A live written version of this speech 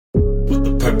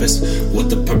purpose? What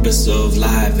the purpose of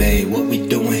life, eh? What we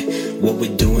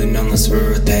doing on this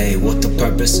earth, eh? What the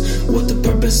purpose? What the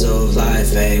purpose of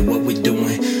life, eh? What we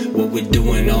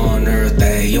doing on earth,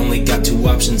 eh? Only got two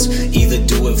options, either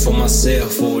do it for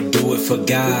myself or do it for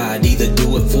God. Either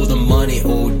do it for the money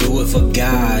or do it for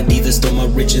God. Either store my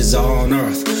riches on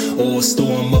earth or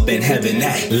store them up in heaven,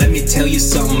 eh? Let me tell you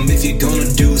something, if you're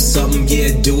gonna do something, yeah,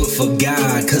 do it for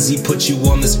God. Cause he put you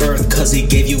on this earth, cause he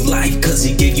gave you life, cause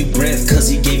he gave you breath, cause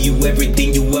he gave you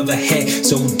everything you ever had.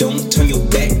 So don't turn your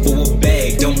back for a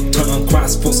bag, don't turn on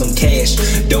Christ for some cash,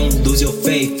 don't lose your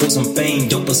faith for some fame,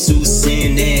 don't pursue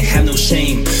sin and have no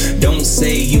shame. Don't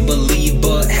say you believe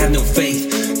but have no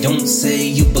faith, don't say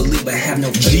you believe but have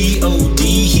no faith. G-O-D,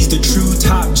 he's the true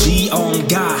top G on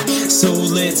God, so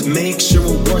let's make sure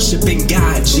we're worshiping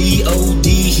God. G-O-D,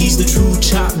 he's the true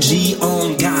top G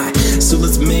on God, so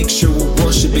let's make sure we're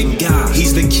worshiping God.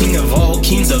 He's the King of all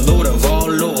kings, the Lord of all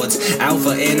lords,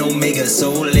 Alpha and Omega,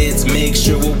 so let's make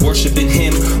sure we're worshiping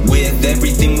him with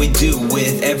everything we do,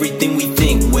 with everything we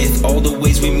think, with all the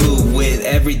ways we move, with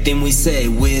everything we say,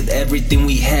 with everything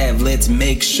we have. Let's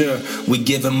make sure we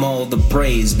give him all the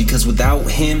praise, because without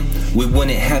him we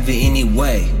wouldn't have it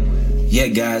anyway. Yeah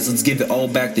guys, let's give it all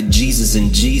back to Jesus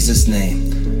in Jesus'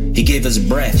 name. He gave us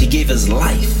breath, he gave us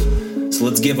life, so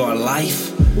let's give our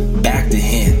life back to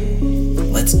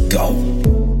him. Let's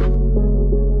go.